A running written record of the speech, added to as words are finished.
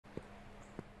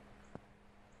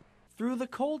Through the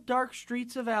cold, dark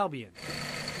streets of Albion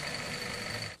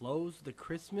flows the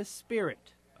Christmas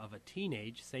spirit of a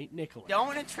teenage St. Nicholas.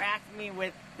 Don't attract me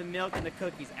with the milk and the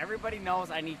cookies. Everybody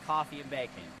knows I need coffee and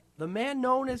bacon. The man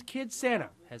known as Kid Santa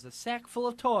has a sack full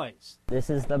of toys. This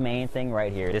is the main thing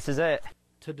right here. This is it.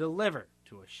 To deliver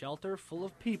to a shelter full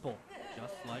of people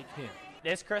just like him.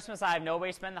 This Christmas, I have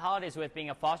nobody to spend the holidays with, being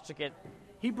a foster kid.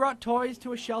 He brought toys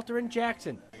to a shelter in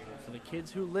Jackson for the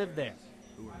kids who live there,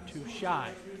 who are too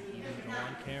shy to even go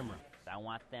on camera. I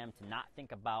want them to not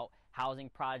think about housing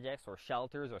projects or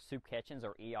shelters or soup kitchens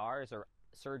or ERs or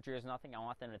surgeries, nothing. I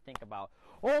want them to think about,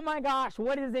 oh my gosh,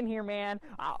 what is in here, man?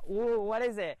 What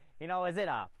is it? You know, is it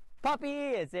a puppy?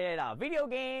 Is it a video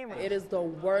game? It is the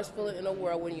worst feeling in the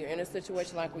world when you're in a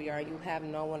situation like we are. You have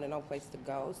no one and no place to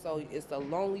go. So it's a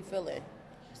lonely feeling.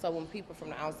 So when people from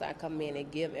the outside come in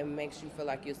and give, it makes you feel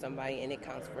like you're somebody and it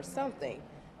counts for something.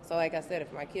 So like I said,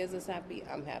 if my kids is happy,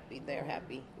 I'm happy. They're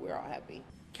happy. We're all happy.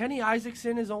 Kenny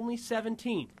Isaacson is only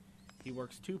 17. He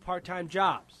works 2 part-time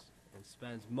jobs and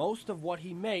spends most of what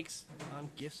he makes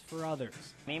on gifts for others.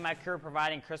 Me and my crew are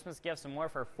providing Christmas gifts and more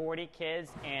for 40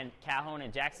 kids in Calhoun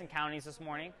and Jackson counties this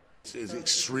morning. It's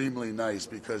extremely nice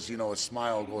because, you know, a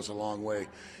smile goes a long way.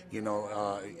 You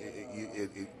know,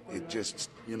 it just,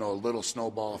 you know, a little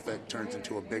snowball effect turns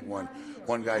into a big one.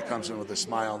 One guy comes in with a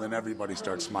smile, and then everybody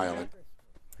starts smiling.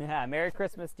 Yeah, Merry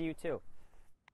Christmas to you too.